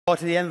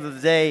To the end of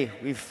the day,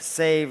 we've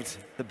saved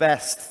the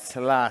best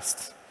to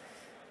last.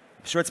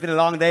 I'm sure it's been a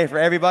long day for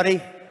everybody,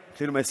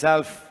 including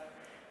myself.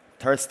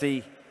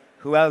 Thirsty.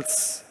 Who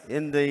else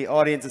in the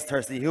audience is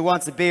thirsty? Who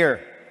wants a beer?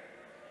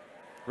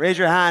 Raise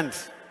your hand.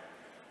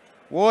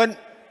 One.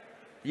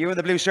 You in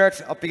the blue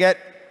shirt, up you get.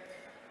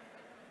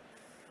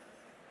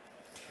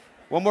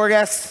 One more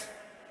guess.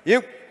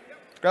 You.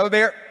 Grab a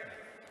beer.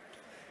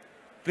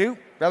 Blue,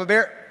 grab a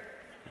beer.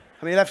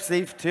 How many left,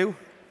 Steve? Two?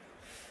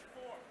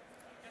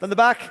 On the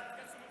back.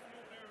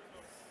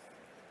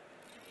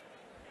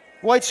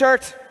 White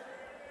shirt.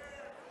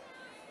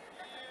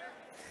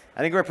 I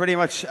think we're pretty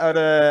much out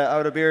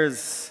of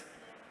beers.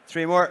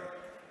 Three more.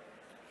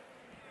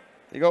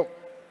 There you go.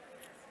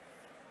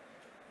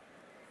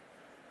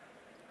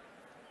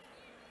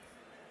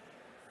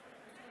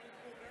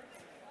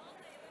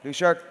 Blue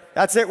shirt.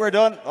 That's it, we're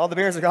done. All the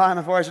beers are gone,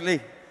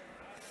 unfortunately.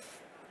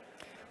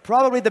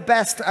 Probably the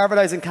best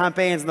advertising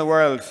campaigns in the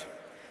world.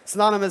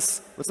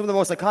 Synonymous with some of the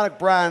most iconic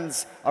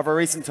brands of our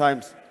recent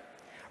times.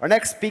 Our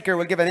next speaker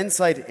will give an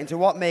insight into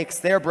what makes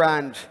their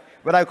brand,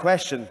 without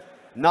question,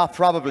 not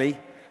probably,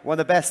 one of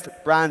the best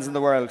brands in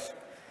the world.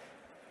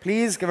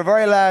 Please give a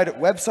very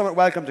loud Web Summit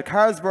welcome to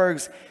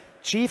Carlsberg's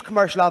Chief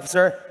Commercial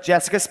Officer,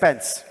 Jessica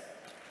Spence.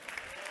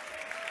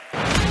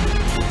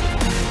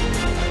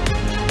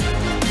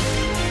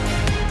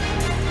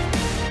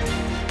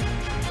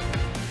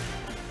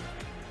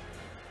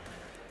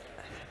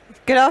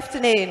 Good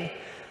afternoon.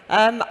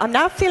 I'm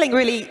now feeling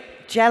really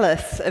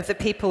jealous of the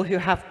people who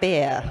have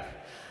beer.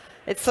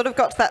 It's sort of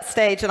got to that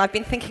stage, and I've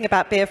been thinking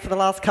about beer for the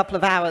last couple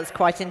of hours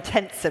quite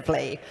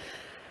intensively.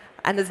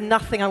 And there's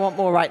nothing I want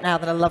more right now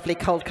than a lovely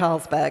cold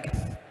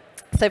Carlsberg.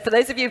 So for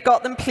those of you who've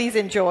got them, please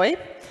enjoy.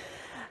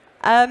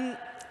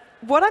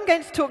 What I'm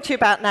going to talk to you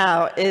about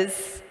now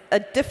is a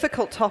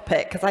difficult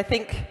topic, because I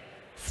think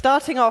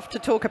starting off to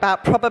talk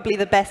about probably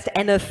the best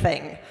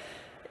anything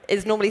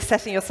is normally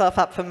setting yourself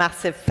up for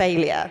massive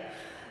failure.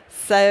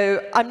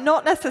 So I'm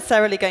not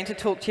necessarily going to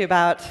talk to you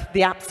about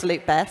the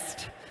absolute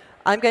best.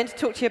 I'm going to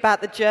talk to you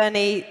about the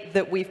journey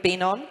that we've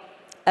been on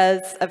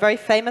as a very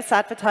famous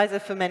advertiser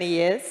for many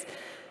years,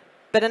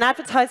 but an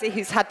advertiser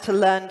who's had to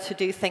learn to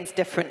do things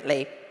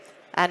differently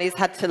and who's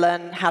had to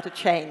learn how to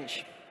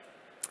change.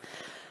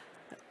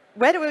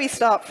 Where do we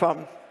start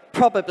from?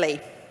 Probably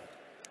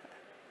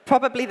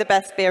the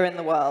best beer in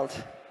the world.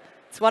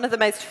 It's one of the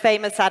most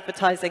famous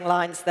advertising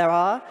lines there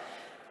are,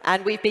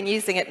 and we've been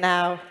using it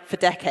now for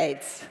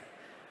decades.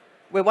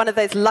 We're one of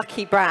those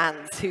lucky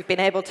brands who've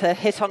been able to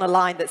hit on a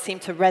line that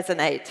seemed to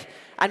resonate,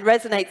 and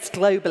resonates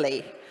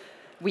globally.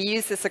 We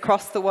use this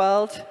across the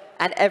world,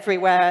 and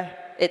everywhere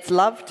it's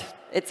loved,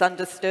 it's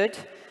understood,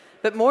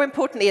 but more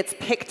importantly, it's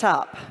picked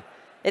up.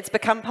 It's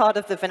become part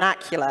of the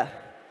vernacular.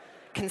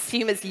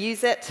 Consumers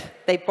use it,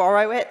 they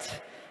borrow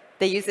it,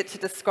 they use it to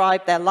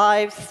describe their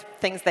lives,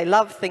 things they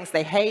love, things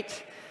they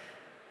hate.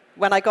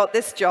 When I got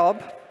this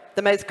job,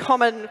 the most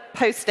common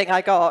posting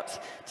I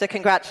got to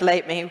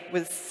congratulate me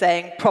was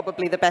saying,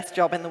 probably the best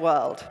job in the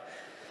world.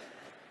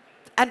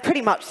 And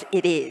pretty much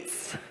it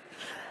is.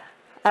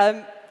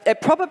 It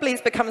probably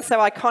has become so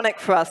iconic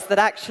for us that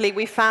actually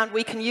we found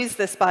we can use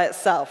this by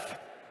itself.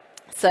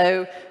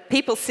 So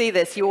people see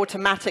this, you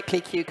automatically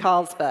cue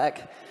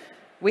Carlsberg.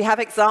 We have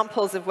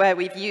examples of where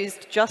we've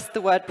used just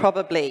the word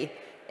probably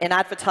in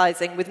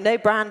advertising with no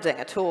branding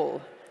at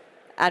all.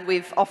 And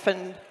we've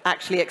often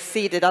actually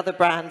exceeded other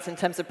brands in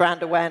terms of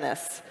brand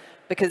awareness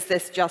because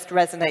this just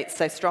resonates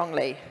so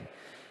strongly.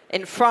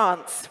 In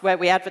France, where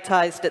we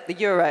advertised at the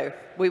Euro,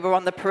 we were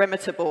on the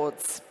perimeter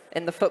boards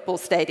in the football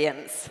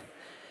stadiums.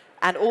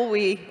 And all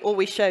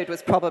we showed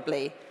was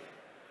probably.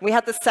 We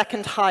had the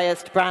second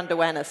highest brand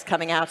awareness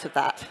coming out of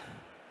that.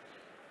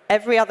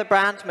 Every other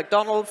brand,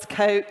 McDonald's,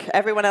 Coke,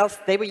 everyone else,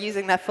 they were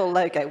using their full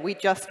logo. We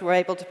just were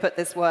able to put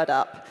this word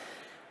up,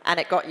 and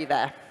it got you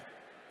there.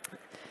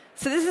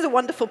 So this is a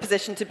wonderful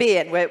position to be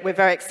in. We're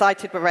very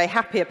excited. We're very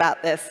happy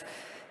about this.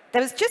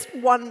 There was just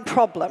one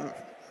problem,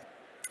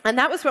 and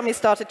that was when we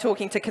started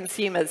talking to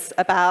consumers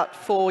about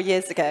 4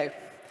 years ago.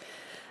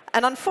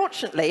 And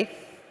unfortunately,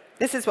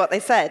 this is what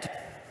they said.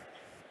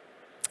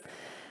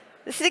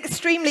 This is an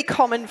extremely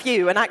common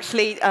view, and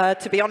actually,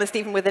 to be honest,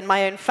 even within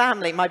my own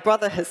family, my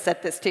brother has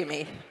said this to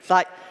me. It's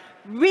like,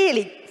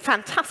 really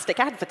fantastic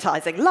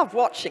advertising, love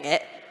watching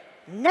it,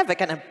 never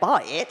going to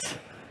buy it.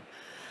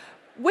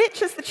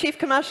 Which, as the Chief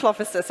Commercial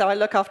Officer, so I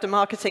look after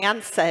marketing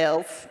and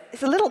sales,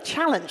 is a little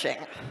challenging.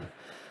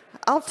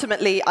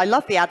 Ultimately, I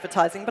love the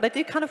advertising, but I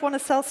do kind of want to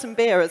sell some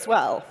beer as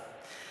well.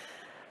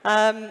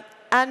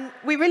 And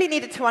we really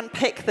needed to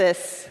unpick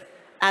this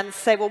and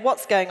say, well,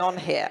 what's going on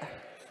here?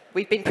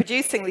 We've been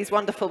producing these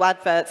wonderful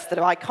adverts that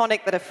are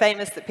iconic, that are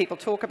famous, that people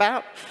talk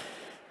about.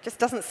 Just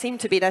doesn't seem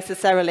to be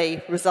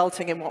necessarily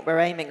resulting in what we're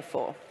aiming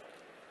for.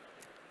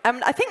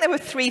 I think there were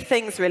 3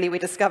 things, really, we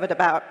discovered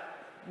about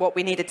what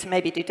we needed to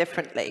maybe do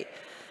differently.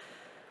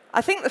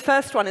 I think the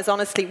first one is,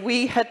 honestly,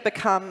 we had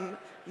become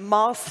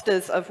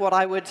masters of what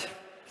I would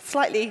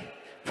slightly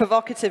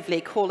provocatively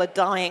call a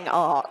dying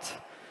art.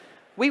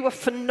 We were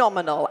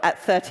phenomenal at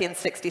 30 and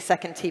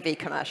 60-second TV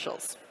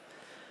commercials.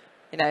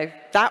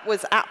 That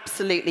was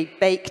absolutely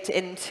baked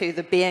into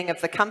the being of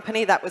the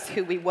company. That was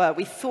who we were.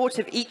 We thought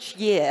of each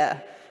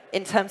year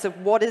in terms of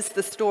what is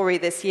the story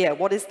this year?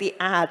 What is the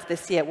ad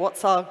this year?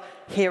 What's our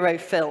hero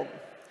film?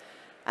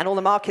 And all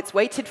the markets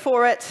waited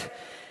for it.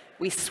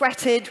 We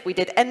sweated. We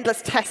did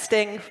endless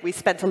testing. We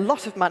spent a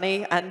lot of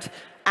money, and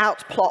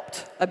out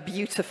plopped a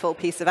beautiful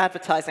piece of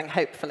advertising,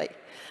 hopefully.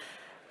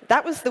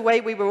 That was the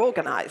way we were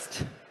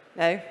organized.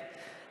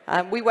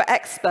 We were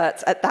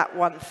experts at that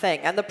one thing.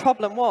 And the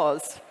problem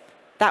was,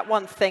 that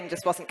one thing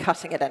just wasn't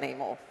cutting it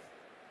anymore.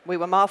 We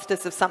were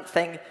masters of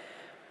something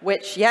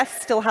which,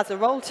 yes, still has a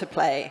role to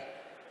play,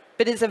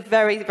 but is a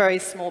very, very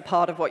small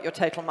part of what your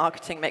total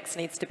marketing mix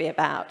needs to be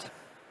about.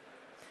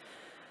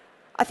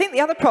 I think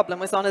the other problem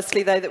was,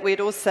 honestly, though, that we had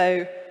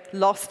also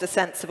lost a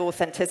sense of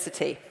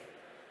authenticity.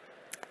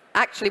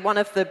 Actually, one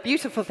of the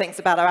beautiful things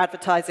about our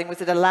advertising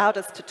was it allowed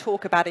us to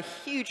talk about a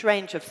huge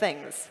range of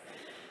things.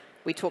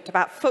 We talked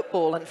about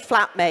football and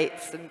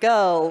flatmates and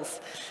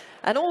girls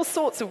and all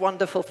sorts of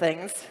wonderful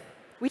things.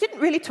 We didn't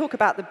really talk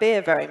about the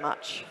beer very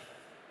much.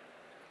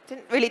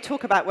 Didn't really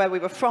talk about where we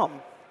were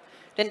from.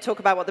 Didn't talk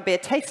about what the beer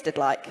tasted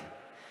like.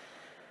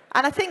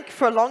 And I think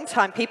for a long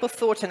time, people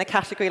thought in a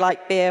category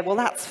like beer, well,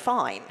 that's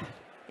fine.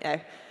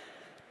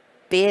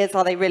 Beers,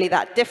 are they really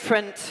that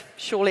different?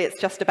 Surely it's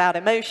just about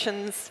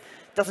emotions.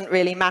 Doesn't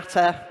really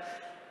matter.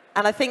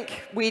 And I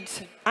think we'd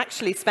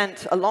actually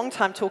spent a long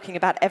time talking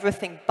about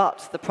everything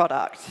but the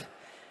product.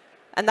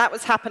 And that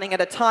was happening at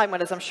a time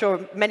when, as I'm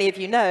sure many of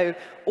you know,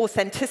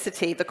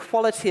 authenticity, the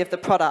quality of the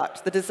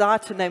product, the desire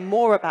to know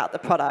more about the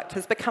product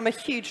has become a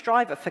huge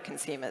driver for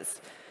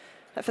consumers.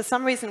 But for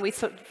some reason, we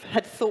sort of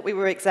had thought we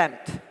were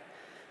exempt.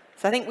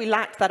 So I think we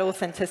lacked that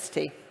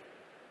authenticity.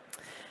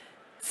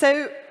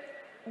 So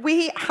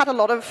we had a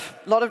lot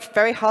of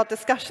very hard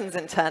discussions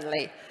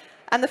internally.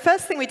 And the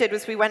first thing we did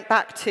was we went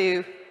back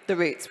to the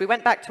roots. We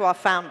went back to our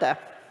founder.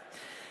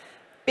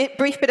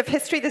 Brief bit of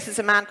history. This is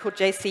a man called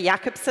J.C.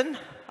 Jacobsen.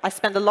 I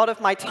spend a lot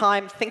of my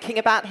time thinking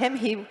about him.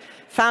 He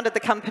founded the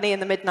company in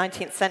the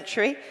mid-19th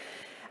century.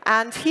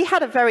 And he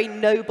had a very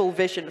noble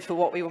vision for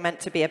what we were meant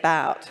to be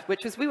about,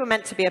 which was we were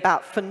meant to be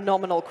about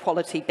phenomenal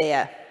quality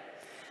beer.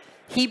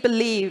 He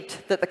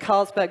believed that the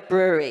Carlsberg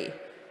brewery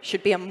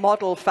should be a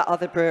model for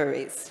other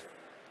breweries.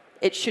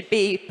 It should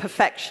be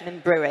perfection in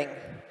brewing.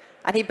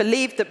 And he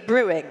believed that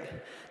brewing,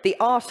 the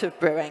art of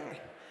brewing,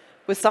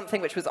 was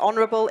something which was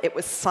honorable, it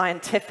was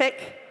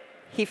scientific.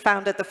 He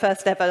founded the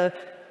first ever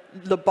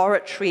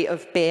laboratory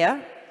of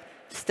beer.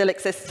 Still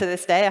exists to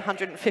this day,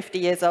 150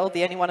 years old,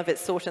 the only one of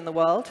its sort in the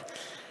world.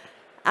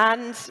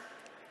 And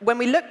when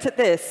we looked at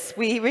this,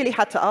 we really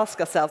had to ask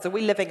ourselves, are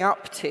we living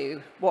up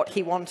to what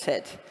he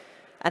wanted?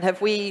 And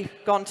have we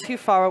gone too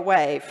far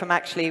away from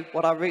actually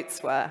what our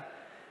roots were?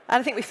 And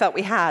I think we felt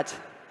we had.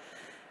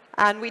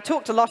 And we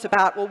talked a lot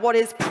about, well, what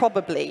is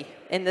probably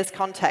in this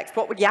context?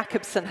 What would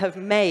Jacobsen have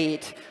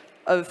made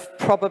of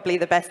probably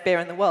the best beer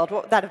in the world?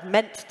 What would that have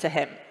meant to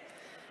him?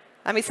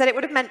 And we said it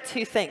would have meant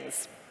two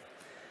things.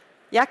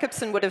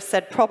 Jacobsen would have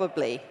said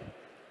probably,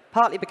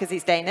 partly because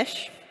he's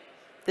Danish.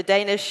 The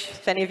Danish,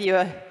 if any of you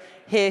are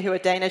here who are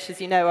Danish,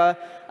 as you know, are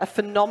a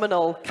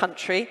phenomenal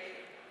country,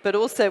 but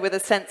also with a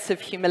sense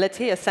of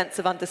humility, a sense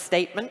of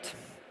understatement.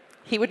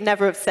 He would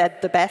never have said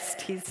the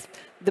best. He's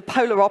the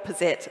polar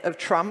opposite of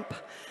Trump.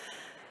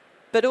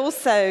 But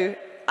also,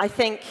 I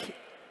think,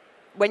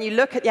 when you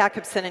look at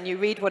Jacobsen and you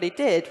read what he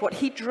did, what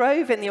he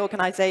drove in the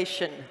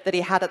organization that he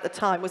had at the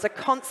time was a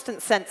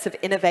constant sense of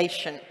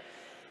innovation.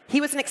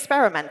 He was an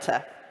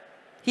experimenter.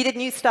 He did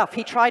new stuff.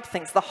 He tried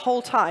things the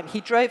whole time.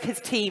 He drove his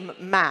team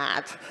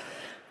mad.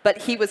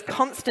 But he was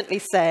constantly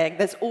saying,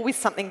 there's always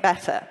something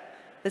better.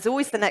 There's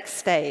always the next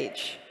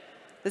stage.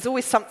 There's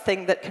always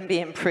something that can be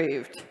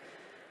improved.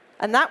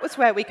 And that was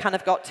where we kind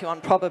of got to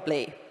on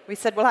probably. We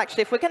said, well,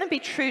 actually, if we're going to be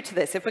true to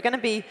this, if we're going to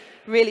be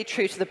really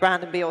true to the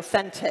brand and be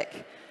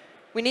authentic,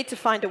 we need to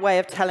find a way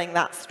of telling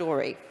that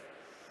story,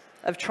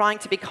 of trying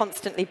to be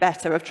constantly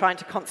better, of trying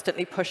to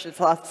constantly push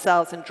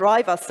ourselves and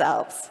drive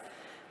ourselves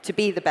to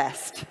be the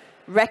best,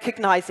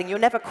 recognizing you're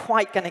never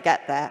quite going to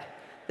get there.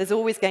 There's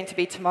always going to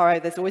be tomorrow.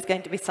 There's always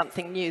going to be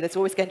something new. There's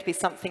always going to be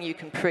something you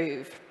can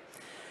prove.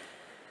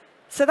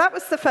 So that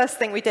was the first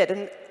thing we did.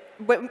 And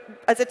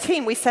as a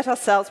team, we set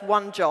ourselves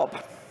one job.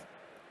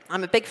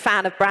 I'm a big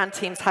fan of brand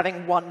teams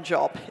having one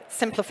job. It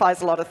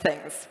simplifies a lot of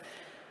things.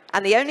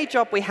 And the only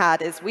job we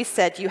had is we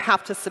said you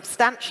have to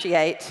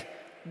substantiate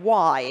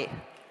why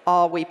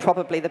are we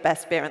probably the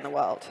best beer in the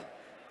world.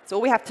 That's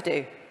all we have to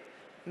do.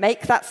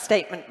 Make that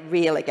statement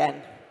real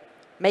again.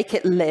 Make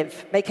it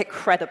live. Make it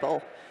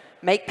credible.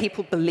 Make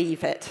people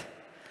believe it.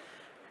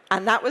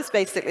 And that was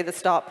basically the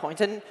start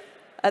point. And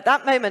at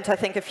that moment, I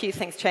think a few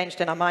things changed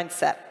in our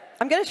mindset.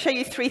 I'm going to show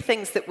you three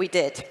things that we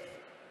did.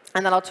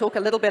 And then I'll talk a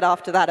little bit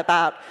after that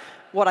about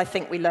what I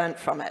think we learned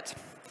from it.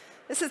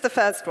 This is the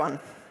first one.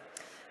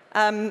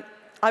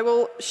 I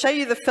will show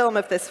you the film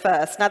of this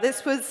first. Now,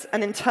 this was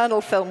an internal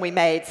film we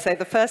made, so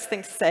the first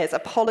thing to say is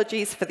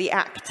apologies for the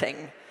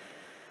acting.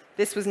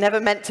 This was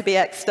never meant to be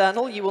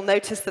external. You will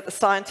notice that the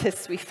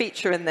scientists we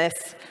feature in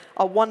this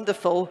are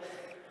wonderful,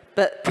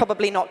 but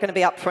probably not going to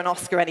be up for an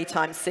Oscar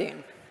anytime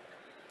soon.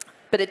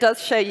 But it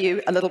does show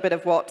you a little bit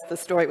of what the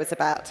story was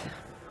about.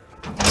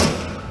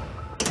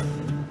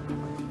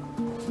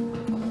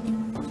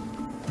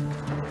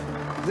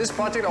 This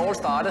project all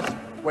started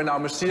when our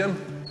museum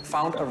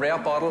found a rare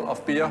bottle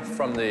of beer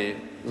from the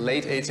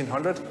late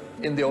 1800s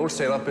in the old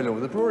cellar below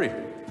the brewery.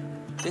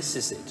 This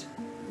is it.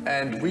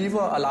 And we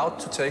were allowed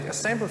to take a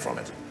sample from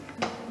it.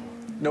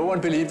 No one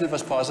believed it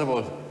was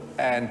possible,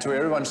 and to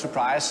everyone's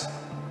surprise,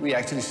 we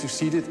actually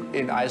succeeded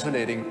in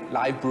isolating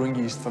live brewing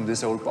yeast from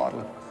this old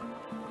bottle.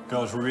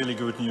 Got really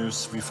good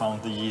news. We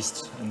found the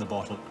yeast in the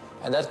bottle.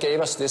 And that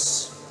gave us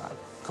this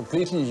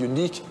completely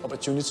unique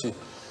opportunity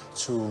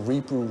to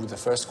rebrew the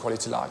first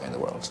quality lager in the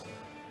world.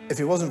 If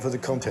it wasn't for the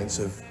contents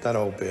of that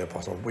old beer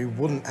bottle, we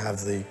wouldn't have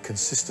the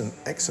consistent,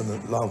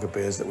 excellent lager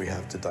beers that we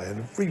have today.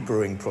 And the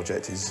rebrewing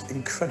project is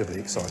incredibly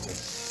exciting.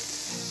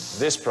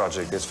 This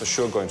project is for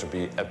sure going to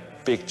be a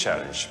big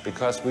challenge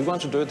because we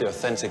want to do it the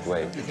authentic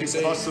way. It is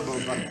possible,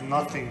 but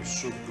nothing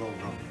should go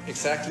wrong.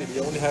 Exactly, we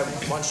only have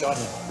one shot.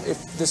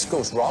 If this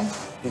goes wrong,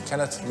 we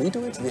cannot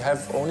redo it. We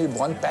have only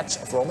one batch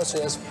of raw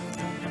materials.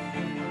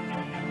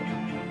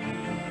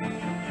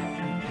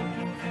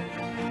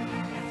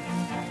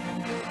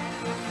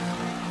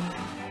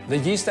 The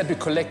yeast that we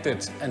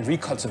collected and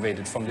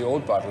recultivated from the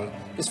old bottle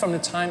is from the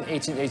time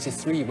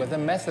 1883, where the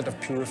method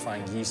of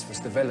purifying yeast was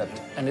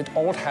developed. And it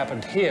all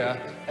happened here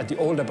at the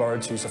old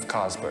laboratories of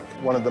Carlsberg.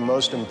 One of the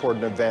most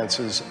important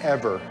advances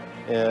ever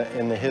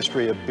in the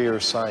history of beer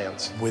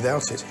science.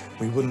 Without it,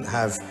 we wouldn't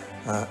have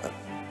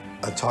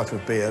a type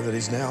of beer that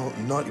is now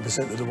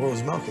 90% of the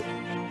world's market.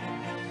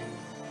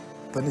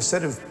 But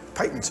instead of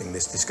patenting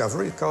this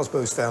discovery,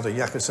 Carlsberg's founder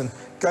Jakobsen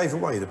gave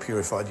away the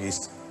purified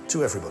yeast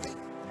to everybody.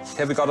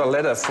 Here we got a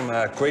letter from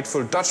a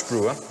grateful Dutch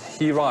brewer.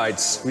 He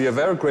writes, "We are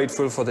very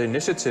grateful for the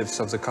initiatives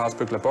of the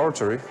Carlsberg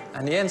laboratory."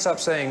 And he ends up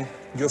saying,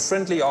 "Your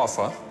friendly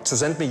offer to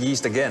send me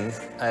yeast again,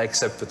 I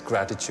accept with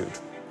gratitude."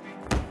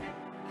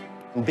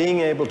 Being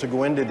able to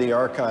go into the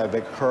archive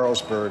at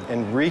Carlsberg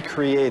and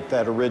recreate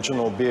that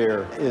original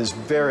beer is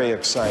very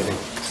exciting.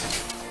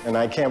 And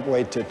I can't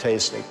wait to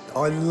taste it.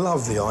 I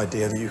love the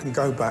idea that you can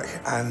go back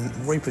and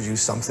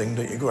reproduce something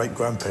that your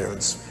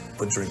great-grandparents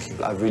were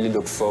drinking. I really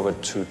look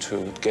forward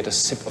to get a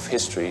sip of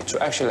history,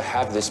 to actually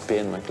have this beer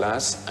in my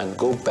glass and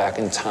go back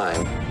in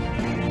time.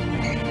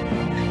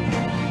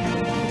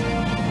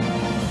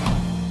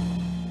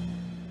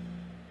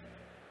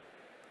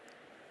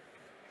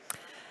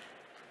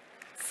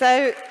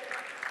 So,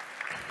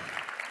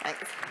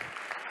 thanks.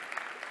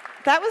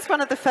 That was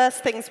one of the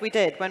first things we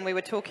did when we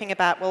were talking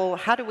about, well,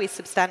 how do we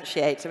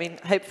substantiate? I mean,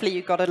 hopefully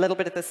you got a little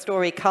bit of the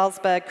story.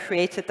 Carlsberg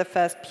created the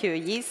first pure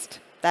yeast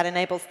that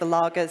enables the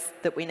lagers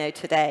that we know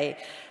today.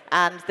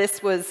 And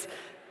this was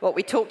what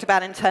we talked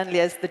about internally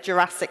as the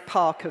Jurassic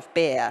Park of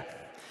beer.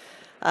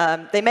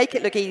 They make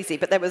it look easy,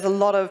 but there was a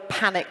lot of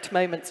panicked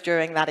moments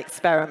during that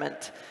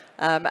experiment.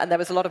 And there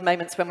was a lot of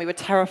moments when we were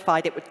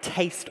terrified it would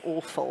taste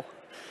awful,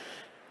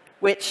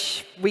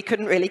 which we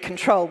couldn't really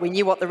control. We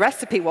knew what the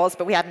recipe was,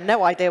 but we had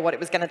no idea what it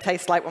was going to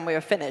taste like when we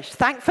were finished.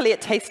 Thankfully, it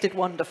tasted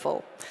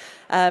wonderful.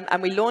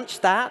 And we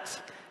launched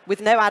that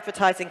with no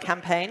advertising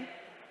campaign,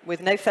 with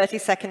no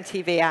 30-second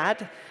TV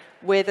ad,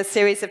 with a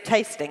series of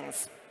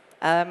tastings.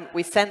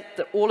 We sent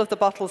all of the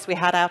bottles we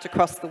had out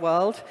across the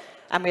world,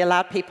 and we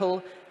allowed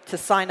people to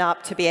sign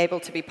up to be able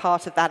to be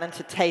part of that and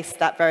to taste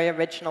that very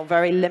original,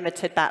 very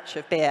limited batch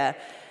of beer,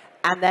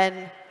 and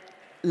then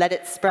let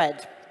it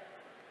spread.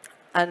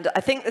 And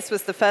I think this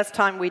was the first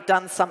time we'd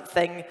done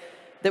something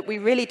that we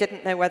really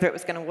didn't know whether it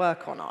was going to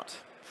work or not.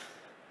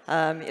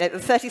 The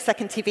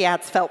 30-second TV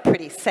ads felt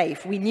pretty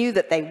safe. We knew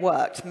that they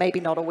worked, maybe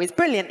not always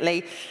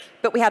brilliantly,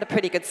 but we had a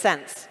pretty good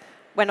sense.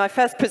 When I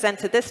first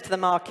presented this to the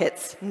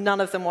markets,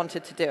 none of them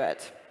wanted to do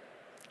it.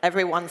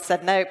 Everyone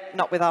said, no,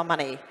 not with our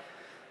money.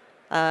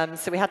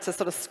 So we had to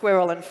sort of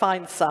squirrel and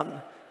find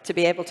some to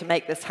be able to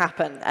make this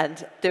happen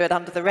and do it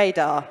under the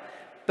radar.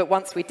 But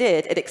once we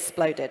did, it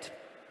exploded.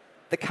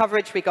 The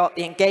coverage we got,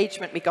 the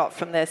engagement we got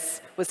from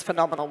this was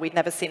phenomenal. We'd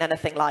never seen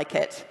anything like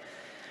it.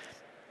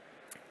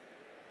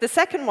 The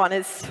second one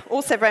is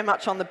also very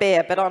much on the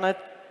beer, but on a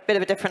bit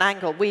of a different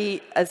angle.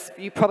 We, as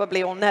you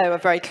probably all know, are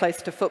very close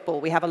to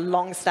football. We have a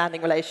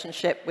long-standing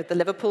relationship with the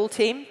Liverpool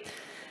team,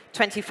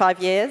 25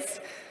 years.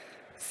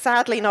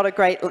 Sadly, not a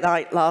great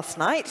night last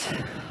night,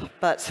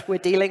 but we're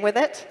dealing with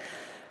it.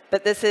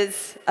 But this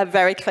is a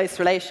very close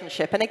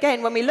relationship. And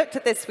again, when we looked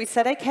at this, we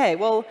said, OK,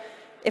 well,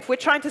 if we're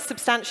trying to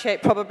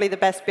substantiate probably the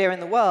best beer in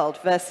the world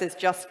versus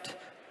just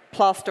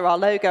plaster our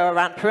logo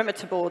around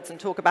perimeter boards and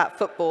talk about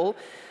football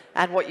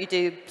and what you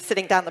do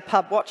sitting down the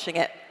pub watching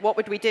it, what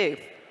would we do?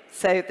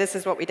 So this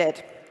is what we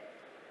did.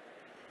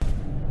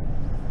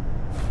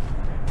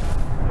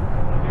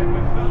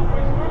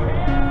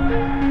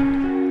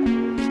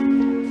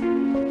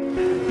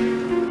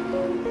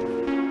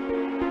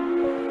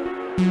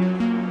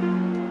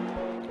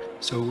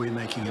 So we're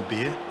making a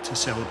beer to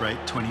celebrate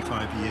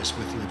 25 years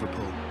with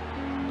Liverpool.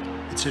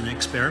 It's an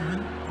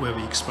experiment where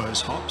we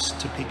expose hops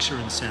to picture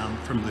and sound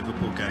from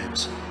Liverpool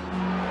games.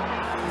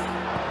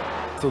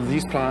 So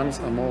these plants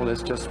are more or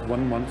less just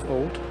 1 month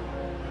old.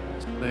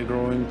 They're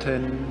growing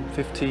 10,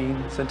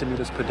 15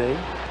 centimeters per day.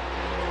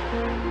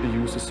 We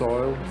use the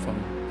soil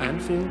from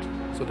Anfield.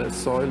 So there's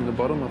soil in the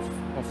bottom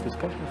of this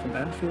bottle from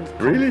Anfield.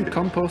 Really?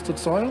 Composted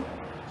soil.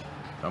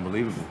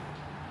 Unbelievable.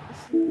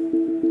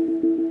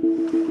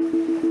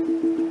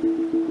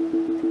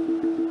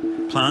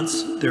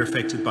 Plants, they're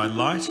affected by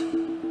light,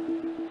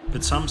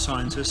 but some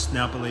scientists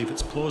now believe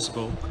it's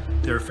plausible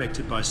they're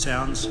affected by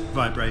sounds,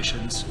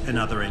 vibrations, and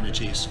other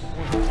energies.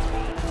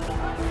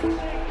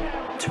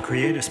 To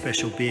create a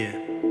special beer,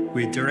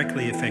 we're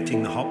directly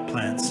affecting the hop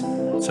plants,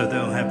 so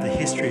they'll have the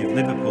history of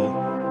Liverpool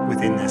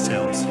within their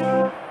cells.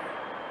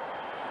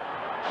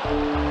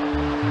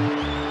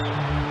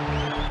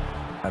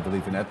 I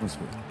believe in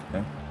atmosphere.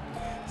 Yeah?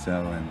 So,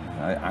 and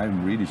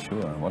I'm really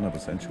sure,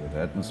 100% sure, the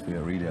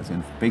atmosphere really has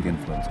a big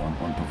influence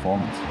on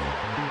performance.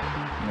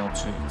 You know,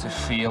 to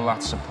feel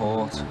that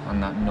support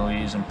and that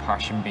noise and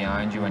passion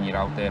behind you when you're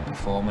out there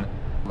performing,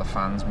 the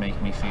fans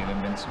make me feel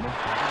invincible.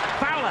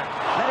 Fowler,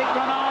 let it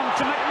run on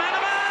to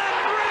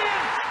McManaman,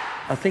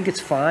 brilliant! I think it's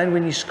fine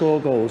when you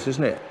score goals,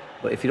 isn't it?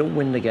 But if you don't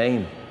win the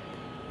game,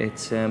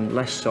 it's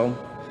less so.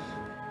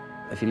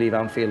 If you leave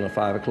Anfield at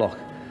 5 o'clock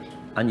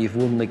and you've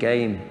won the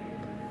game,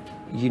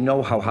 you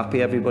know how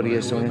happy everybody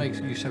is. Well,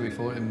 you said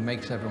before, it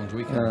makes everyone's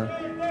weekend.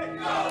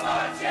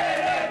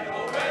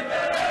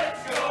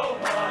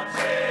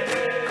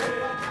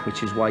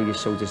 Which is why you're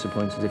so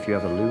disappointed if you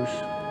ever lose.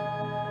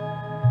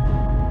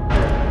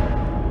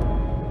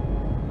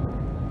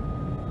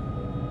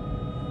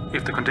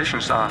 If the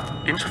conditions are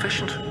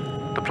insufficient,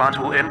 the plant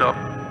will end up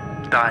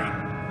dying.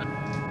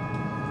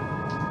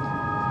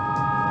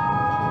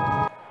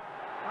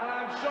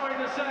 I'm sorry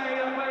to say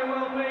that may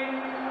well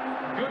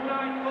be good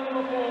night for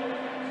Liverpool.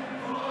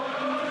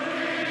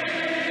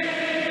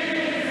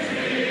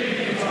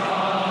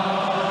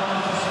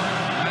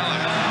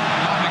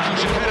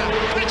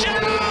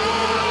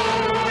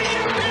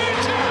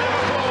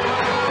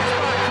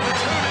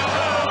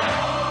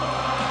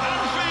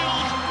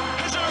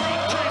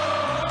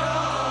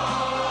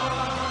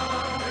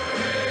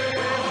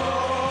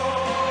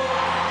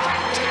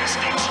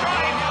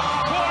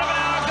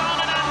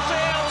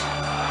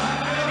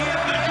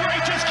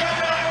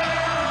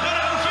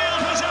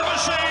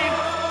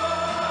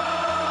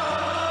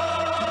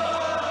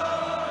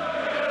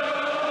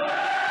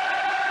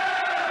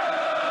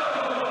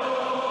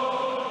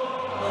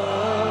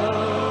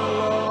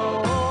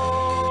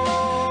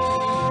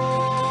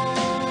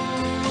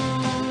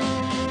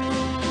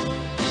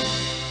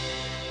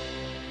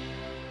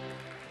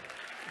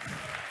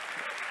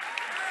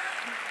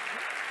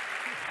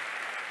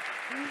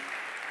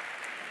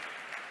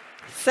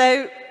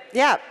 So,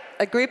 yeah,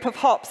 a group of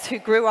hops who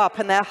grew up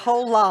and their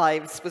whole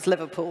lives was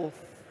Liverpool.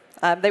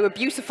 They were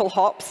beautiful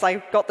hops.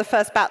 I got the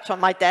first batch on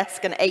my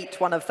desk and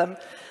ate one of them.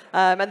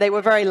 And they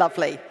were very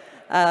lovely.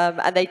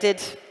 And they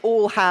did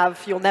all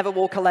have You'll Never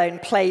Walk Alone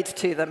played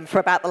to them for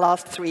about the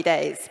last 3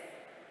 days.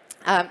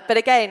 But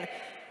again,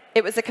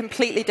 it was a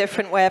completely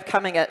different way of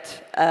coming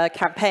at a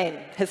campaign.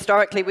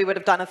 Historically, we would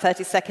have done a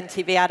 30-second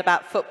TV ad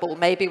about football,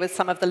 maybe with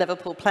some of the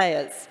Liverpool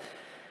players.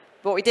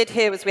 But what we did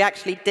here was we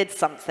actually did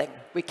something.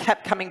 We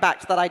kept coming back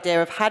to that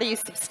idea of how do you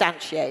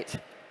substantiate?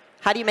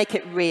 How do you make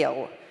it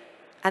real?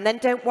 And then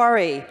don't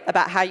worry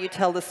about how you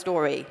tell the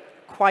story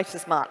quite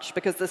as much,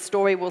 because the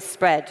story will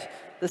spread.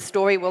 The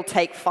story will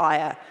take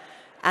fire.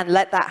 And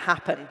let that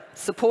happen.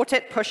 Support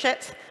it, push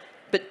it,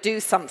 but do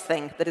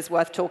something that is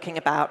worth talking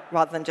about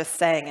rather than just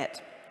saying it.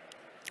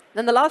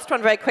 Then the last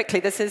one, very quickly,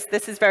 this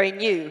is very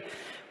new.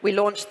 We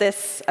launched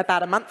this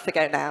about a month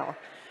ago now.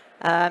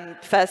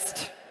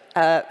 First,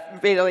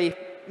 really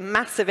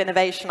massive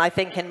innovation, I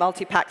think, in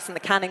multi-packs in the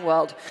canning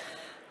world.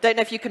 Don't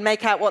know if you can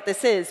make out what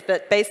this is,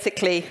 but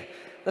basically,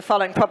 the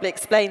following probably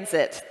explains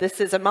it.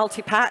 This is a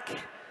multi-pack.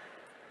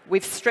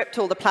 We've stripped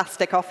all the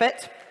plastic off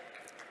it.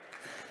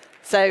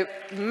 So,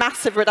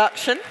 massive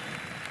reduction.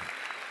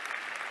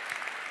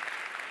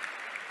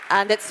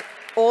 And it's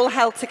all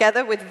held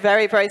together with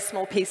very, very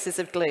small pieces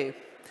of glue.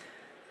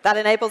 That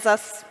enables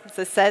us, as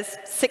it says,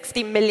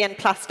 60 million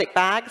plastic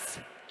bags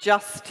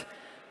just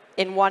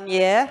in 1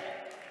 year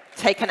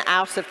taken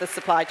out of the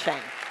supply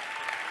chain.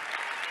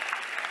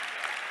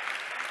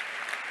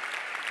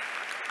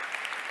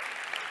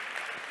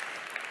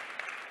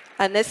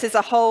 And this is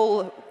a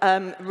whole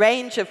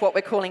range of what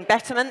we're calling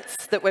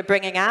betterments that we're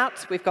bringing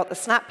out. We've got the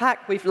snap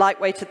pack. We've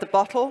lightweighted the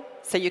bottle,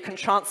 so you can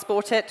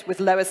transport it with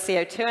lower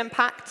CO2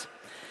 impact.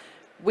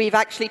 We've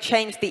actually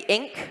changed the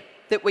ink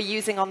that we're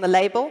using on the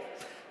label.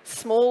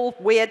 Small,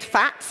 weird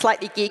fact,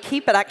 slightly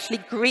geeky, but actually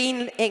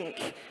green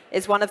ink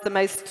is one of the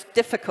most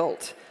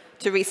difficult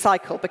to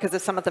recycle because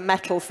of some of the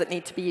metals that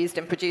need to be used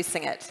in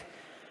producing it.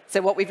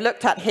 So what we've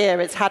looked at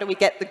here is how do we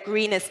get the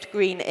greenest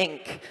green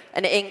ink,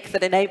 an ink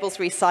that enables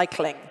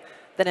recycling,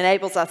 that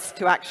enables us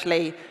to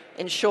actually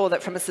ensure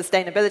that from a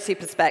sustainability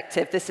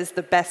perspective, this is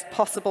the best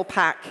possible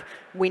pack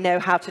we know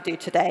how to do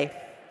today.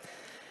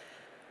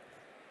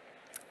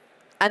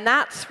 And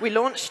that we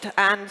launched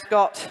and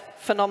got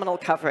phenomenal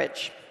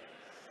coverage.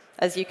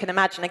 As you can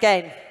imagine,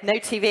 again, no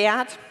TV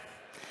ad,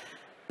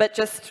 but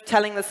just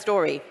telling the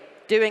story,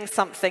 doing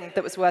something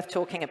that was worth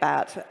talking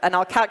about. And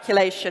our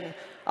calculation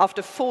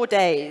after 4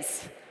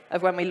 days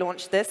of when we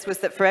launched this was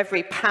that for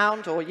every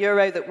pound or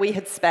euro that we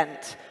had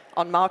spent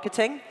on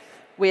marketing,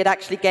 we had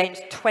actually gained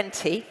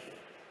 20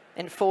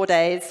 in 4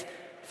 days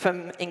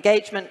from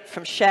engagement,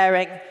 from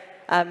sharing,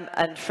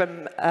 and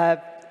from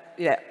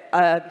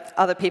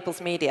other people's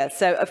media.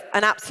 So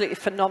an absolutely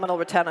phenomenal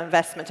return on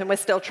investment, and we're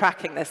still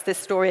tracking this. This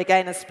story,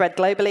 again, has spread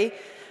globally.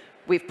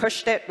 We've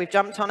pushed it, we've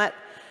jumped on it,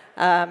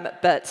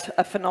 but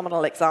a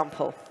phenomenal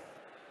example.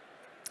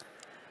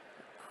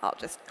 I'll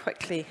just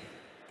quickly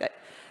go.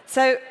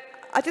 So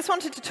I just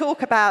wanted to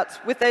talk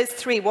about, with those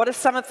three, what are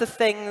some of the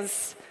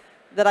things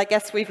that I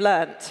guess we've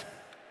learned?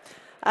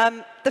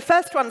 The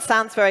first one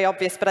sounds very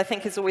obvious, but I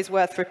think is always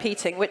worth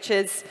repeating, which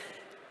is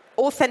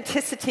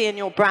authenticity in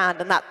your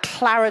brand and that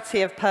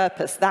clarity of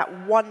purpose,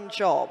 that one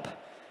job,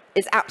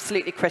 is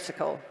absolutely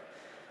critical.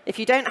 If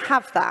you don't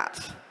have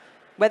that,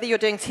 whether you're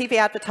doing TV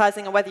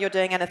advertising or whether you're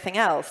doing anything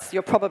else,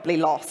 you're probably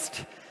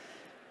lost.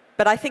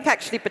 But I think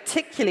actually,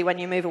 particularly when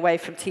you move away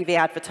from TV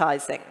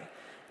advertising,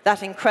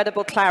 that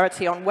incredible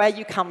clarity on where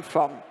you come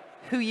from,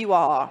 who you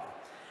are,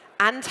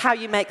 and how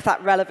you make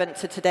that relevant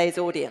to today's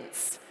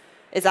audience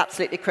is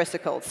absolutely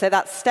critical. So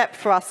that step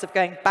for us of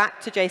going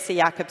back to J.C.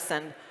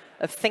 Jacobsen,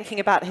 of thinking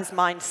about his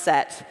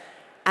mindset,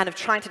 and of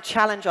trying to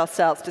challenge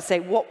ourselves to say,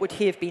 what would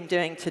he have been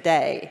doing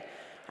today?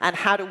 And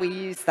how do we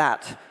use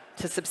that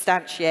to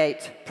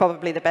substantiate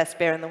probably the best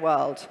beer in the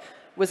world,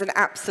 was an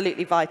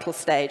absolutely vital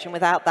stage. And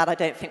without that, I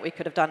don't think we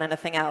could have done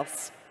anything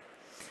else.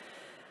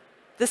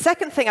 The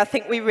second thing I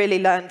think we really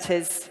learned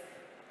is,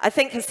 I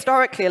think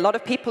historically, a lot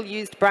of people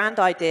used brand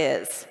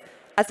ideas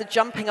as a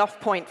jumping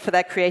off point for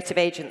their creative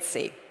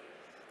agency.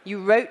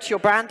 You wrote your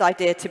brand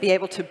idea to be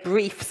able to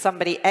brief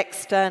somebody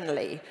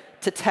externally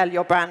to tell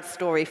your brand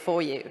story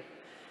for you.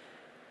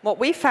 What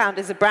we found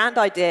is a brand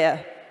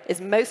idea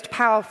is most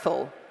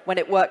powerful when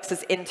it works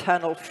as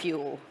internal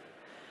fuel,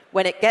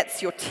 when it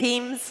gets your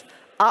teams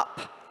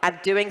up and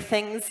doing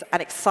things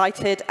and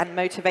excited and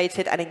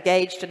motivated and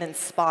engaged and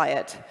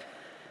inspired.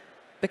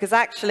 Because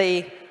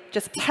actually,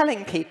 just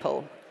telling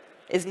people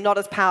is not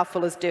as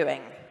powerful as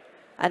doing.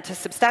 And to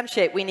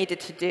substantiate, we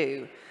needed to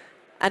do.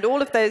 And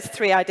all of those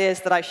three ideas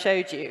that I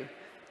showed you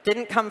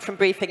didn't come from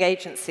briefing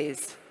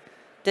agencies,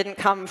 didn't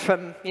come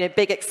from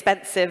big,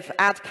 expensive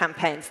ad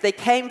campaigns. They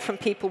came from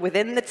people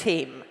within the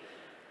team,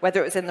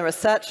 whether it was in the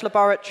research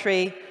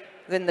laboratory,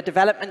 within the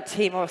development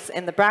team, or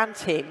in the brand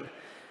team,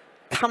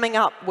 coming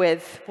up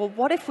with, well,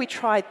 what if we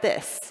tried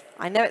this?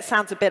 I know it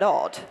sounds a bit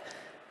odd,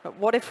 but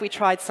what if we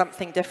tried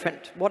something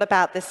different? What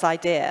about this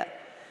idea?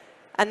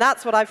 And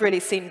that's what I've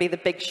really seen be the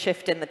big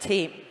shift in the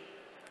team,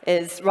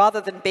 is rather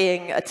than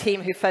being a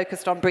team who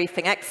focused on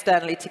briefing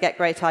externally to get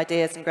great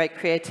ideas and great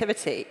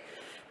creativity,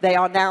 they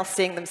are now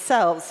seeing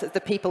themselves as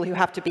the people who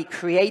have to be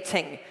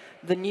creating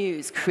the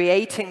news,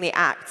 creating the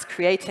acts,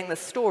 creating the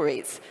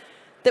stories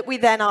that we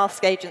then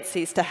ask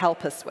agencies to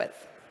help us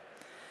with.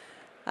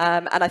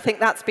 And I think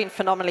that's been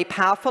phenomenally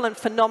powerful and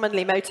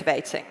phenomenally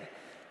motivating.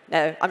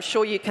 Now, I'm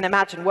sure you can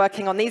imagine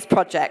working on these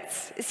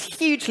projects is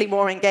hugely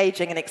more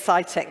engaging and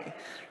exciting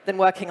than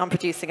working on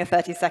producing a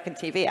 30-second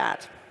TV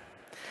ad.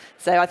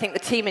 So I think the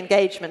team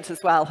engagement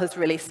as well has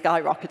really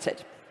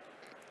skyrocketed.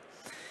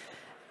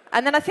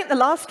 And then I think the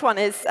last one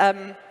is,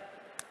 I'm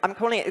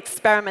calling it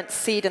experiment,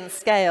 seed, and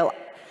scale.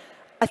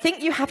 I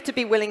think you have to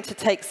be willing to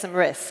take some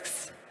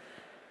risks.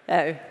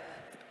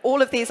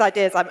 All of these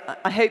ideas,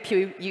 I hope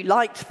you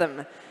liked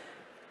them.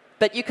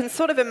 But you can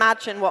sort of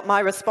imagine what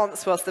my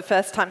response was the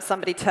first time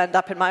somebody turned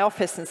up in my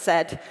office and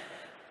said,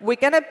 we're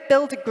going to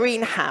build a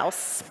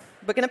greenhouse,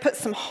 we're going to put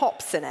some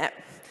hops in it,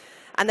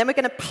 and then we're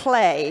going to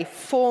play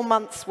 4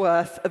 months'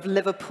 worth of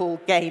Liverpool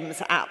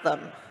games at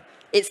them.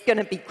 It's going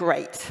to be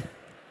great.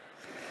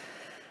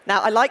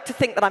 Now, I like to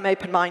think that I'm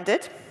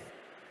open-minded,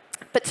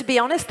 but to be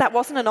honest, that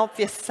wasn't an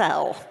obvious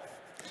sell.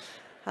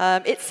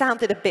 It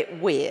sounded a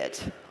bit weird.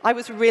 I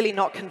was really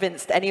not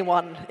convinced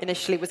anyone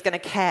initially was going to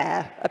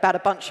care about a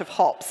bunch of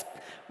hops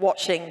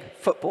watching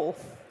football.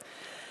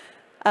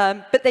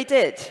 But they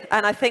did.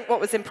 And I think what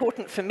was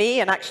important for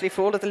me, and actually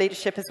for all of the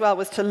leadership as well,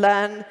 was to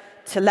learn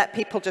to let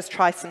people just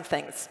try some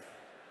things.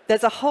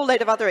 There's a whole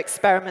load of other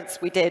experiments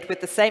we did with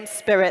the same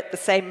spirit, the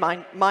same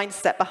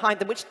mindset behind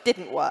them, which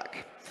didn't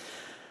work.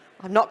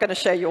 I'm not going to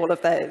show you all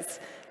of those.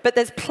 But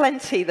there's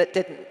plenty that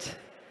didn't.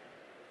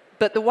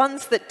 But the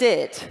ones that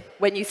did,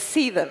 when you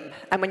see them,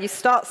 and when you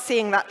start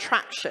seeing that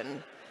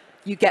traction,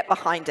 you get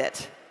behind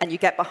it, and you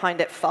get behind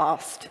it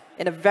fast,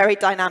 in a very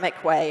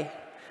dynamic way.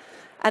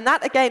 And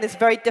that, again, is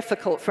very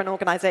difficult for an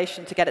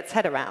organization to get its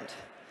head around.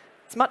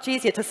 It's much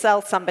easier to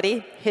sell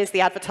somebody, here's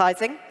the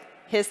advertising,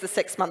 here's the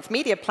 6-month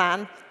media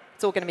plan,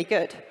 it's all going to be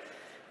good.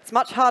 It's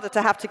much harder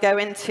to have to go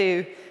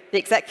into the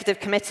executive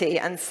committee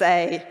and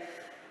say,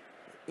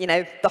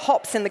 the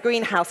hops in the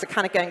greenhouse are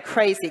kind of going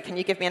crazy. Can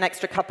you give me an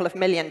extra couple of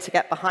million to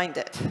get behind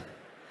it?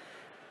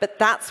 But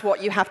that's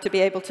what you have to be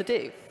able to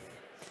do.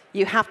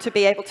 You have to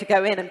be able to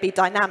go in and be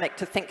dynamic,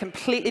 to think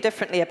completely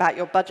differently about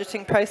your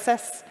budgeting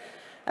process,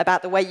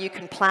 about the way you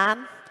can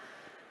plan,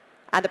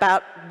 and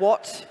about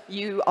what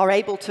you are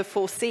able to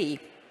foresee.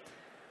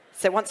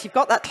 So once you've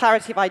got that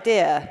clarity of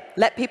idea,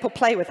 let people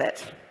play with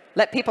it.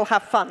 Let people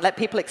have fun. Let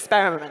people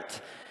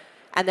experiment.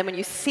 And then when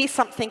you see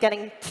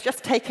something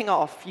just taking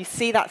off, you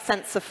see that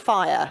sense of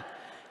fire,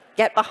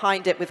 get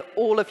behind it with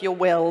all of your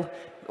will,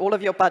 all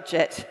of your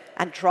budget,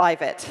 and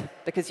drive it,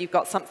 because you've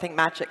got something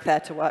magic there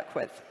to work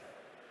with.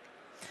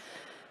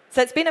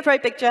 So it's been a very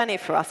big journey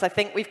for us. I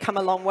think we've come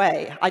a long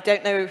way. I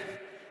don't know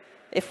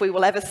if we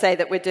will ever say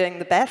that we're doing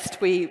the best.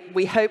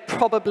 We hope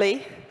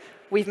probably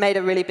we've made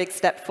a really big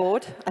step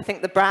forward. I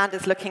think the brand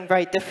is looking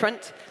very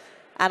different.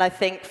 And I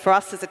think for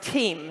us as a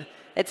team,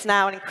 it's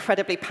now an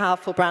incredibly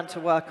powerful brand to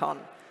work on.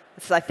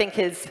 This, I think,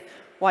 is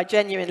why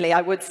genuinely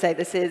I would say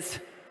this is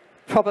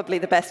probably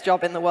the best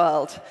job in the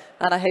world.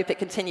 And I hope it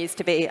continues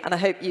to be. And I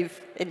hope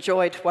you've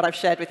enjoyed what I've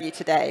shared with you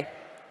today.